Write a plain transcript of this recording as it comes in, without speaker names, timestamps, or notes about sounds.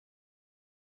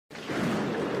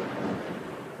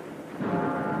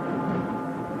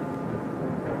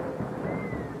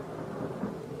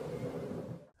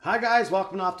Hi guys,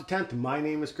 welcome off the 10th. My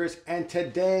name is Chris and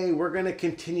today we're going to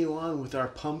continue on with our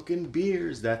pumpkin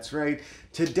beers. That's right.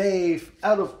 Today,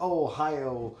 out of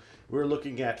Ohio, we're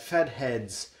looking at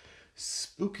Fedhead's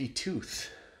Spooky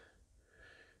Tooth.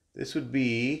 This would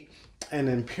be an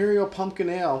Imperial Pumpkin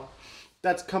Ale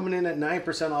that's coming in at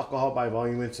 9% alcohol by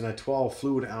volume. It's in a 12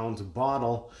 fluid ounce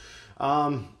bottle.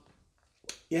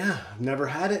 Yeah, I've never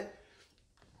had it.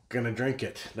 Gonna drink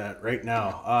it right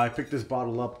now. I picked this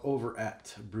bottle up over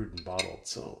at Brewed and Bottled,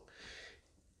 so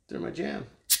they're my jam.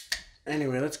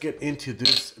 Anyway, let's get into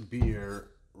this beer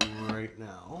right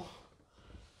now.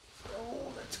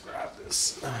 Oh, let's grab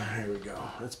this. Here we go.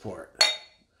 Let's pour it.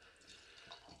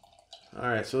 All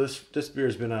right, so this beer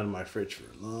has been out of my fridge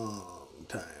for a long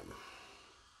time,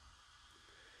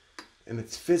 and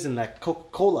it's fizzing like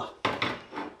Coca-Cola.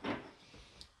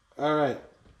 All right.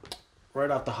 Right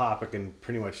off the hop, I can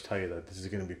pretty much tell you that this is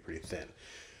going to be pretty thin.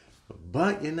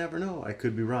 But you never know. I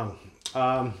could be wrong.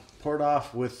 Poured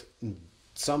off with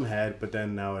some head, but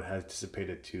then now it has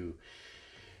dissipated to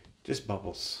just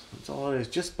bubbles. That's all it is.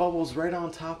 Just bubbles right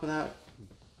on top of that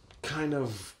kind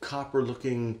of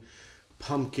copper-looking,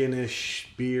 pumpkinish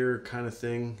beer kind of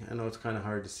thing. I know it's kind of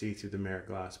hard to see through the merit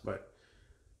glass, but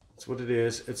it's what it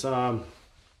is. It's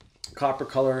copper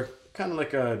color, kind of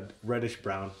like a reddish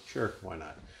brown. Sure, why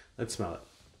not? Let's smell it.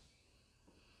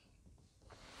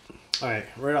 All right,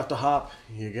 right off the hop,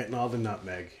 you're getting all the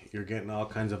nutmeg. You're getting all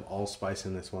kinds of allspice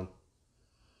in this one.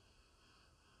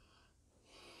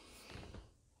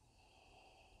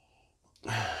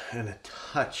 And a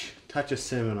touch of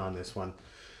cinnamon on this one.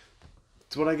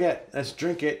 That's what I get. Let's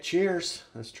drink it. Cheers.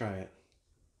 Let's try it.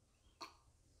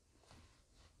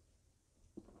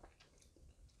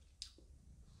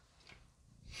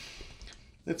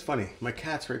 It's funny, my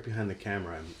cat's right behind the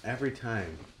camera, and every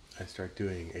time I start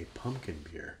doing a pumpkin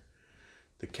beer,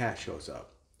 the cat shows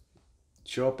up.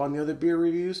 Show up on the other beer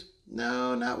reviews?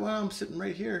 No, not while I'm sitting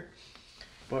right here.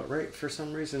 But for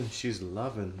some reason, she's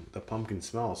loving the pumpkin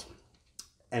smells.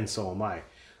 And so am I.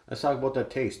 Let's talk about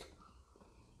that taste.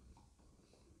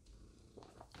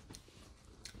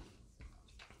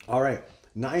 All right,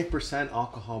 9%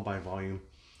 alcohol by volume.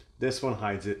 This one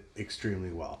hides it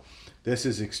extremely well. This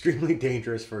is extremely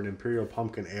dangerous for an Imperial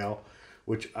Pumpkin Ale,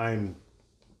 which I'm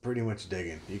pretty much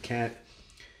digging. You can't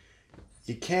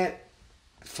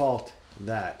fault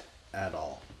that at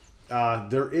all.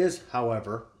 There is,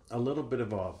 however, a little bit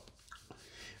of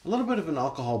an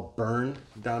alcohol burn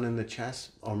down in the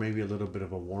chest, or maybe a little bit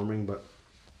of a warming, but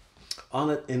on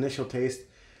the initial taste,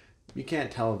 you can't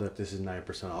tell that this is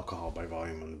 9% alcohol by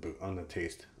volume on the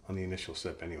taste, on the initial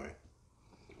sip anyway.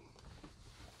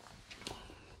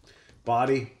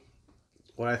 Body,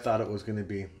 what I thought it was going to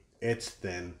be. It's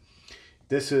thin.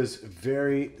 This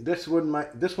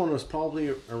one was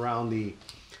probably around the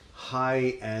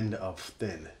high end of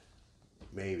thin.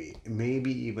 Maybe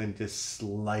even just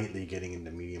slightly getting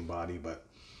into medium body, but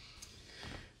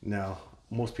no,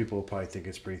 most people will probably think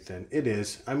it's pretty thin. It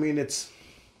is. I mean, it's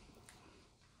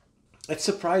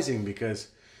surprising because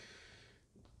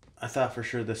I thought for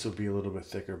sure this would be a little bit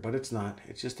thicker, but it's not.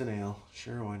 It's just an ale.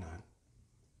 Sure, why not?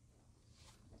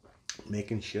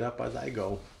 Making shit up as I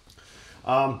go.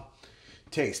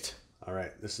 Taste. All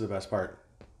right, this is the best part.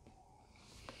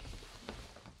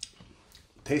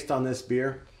 Taste on this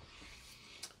beer.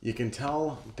 You can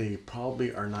tell they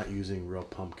probably are not using real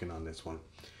pumpkin on this one.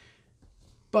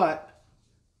 But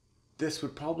this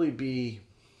would probably be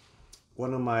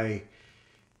one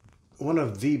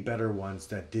of the better ones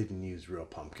that didn't use real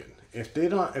pumpkin. If they're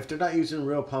not using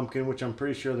real pumpkin, which I'm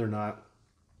pretty sure they're not,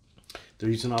 they're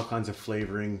using all kinds of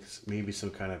flavorings, maybe some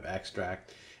kind of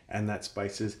extract, and that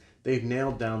spices. They've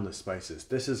nailed down the spices.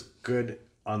 This is good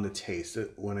on the taste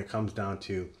when it comes down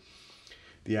to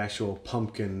the actual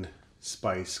pumpkin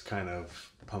spice kind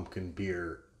of pumpkin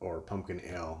beer or pumpkin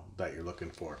ale that you're looking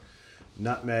for.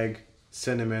 Nutmeg,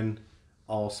 cinnamon,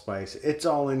 allspice. It's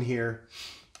all in here.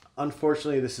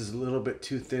 Unfortunately, this is a little bit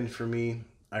too thin for me.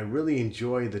 I really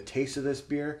enjoy the taste of this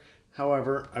beer.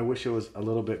 However, I wish it was a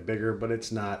little bit bigger, but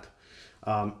it's not.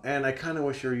 And I kind of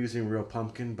wish they were using real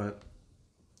pumpkin, but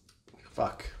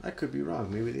fuck, I could be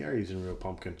wrong. Maybe they are using real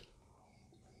pumpkin.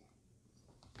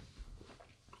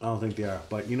 I don't think they are,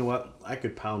 but you know what? I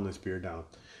could pound this beer down,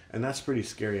 and that's pretty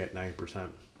scary at 9%.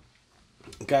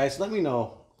 Guys, let me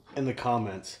know in the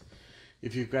comments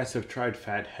if you guys have tried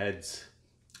Fedhead's,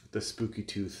 the Spooky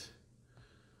Tooth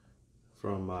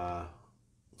from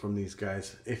these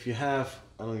guys. If you have,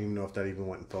 I don't even know if that even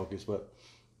went in focus, but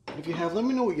if you have, let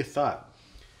me know what you thought.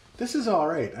 This is all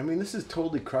right. I mean, this is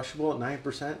totally crushable at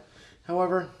 9%.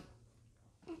 However,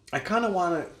 I kind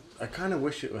of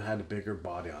wish it had a bigger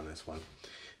body on this one.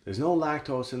 There's no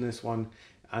lactose in this one.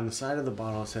 On the side of the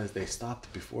bottle it says they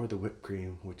stopped before the whipped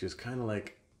cream, which is kind of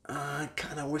like, I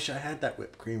kind of wish I had that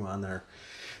whipped cream on there.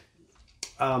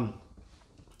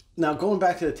 Now going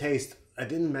back to the taste, I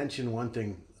didn't mention one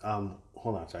thing. Hold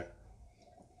on a sec.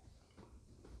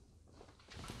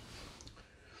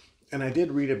 And I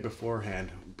did read it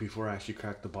beforehand, before I actually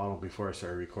cracked the bottle, before I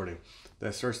started recording.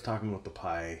 That starts talking about the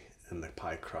pie and the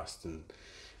pie crust and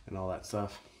all that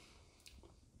stuff.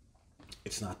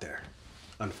 It's not there.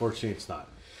 Unfortunately, it's not.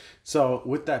 So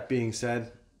with that being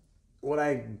said, would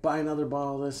I buy another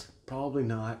bottle of this? Probably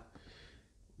not.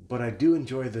 But I do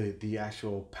enjoy the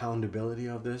actual poundability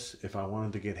of this. If I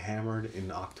wanted to get hammered in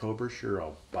October, sure,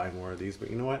 I'll buy more of these. But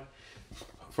you know what?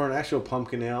 For an actual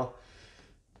pumpkin ale,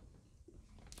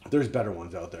 there's better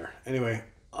ones out there. Anyway,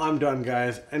 I'm done,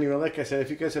 guys. Anyway, like I said, if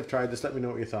you guys have tried this, let me know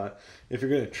what you thought. If you're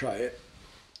going to try it,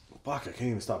 fuck, I can't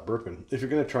even stop burping. If you're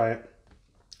going to try it,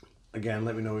 again,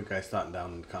 let me know what you guys thought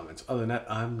down in the comments. Other than that,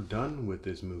 I'm done with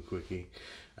this Moo Quickie.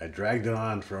 I dragged it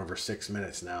on for over 6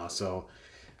 minutes now, so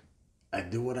I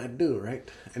do what I do, right?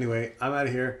 Anyway, I'm out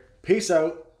of here. Peace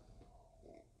out.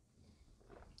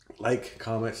 Like,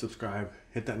 comment, subscribe,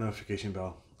 hit that notification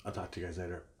bell. I'll talk to you guys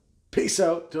later. Peace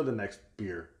out till the next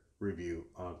beer review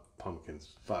on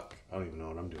pumpkins. Fuck, I don't even know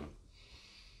what I'm doing.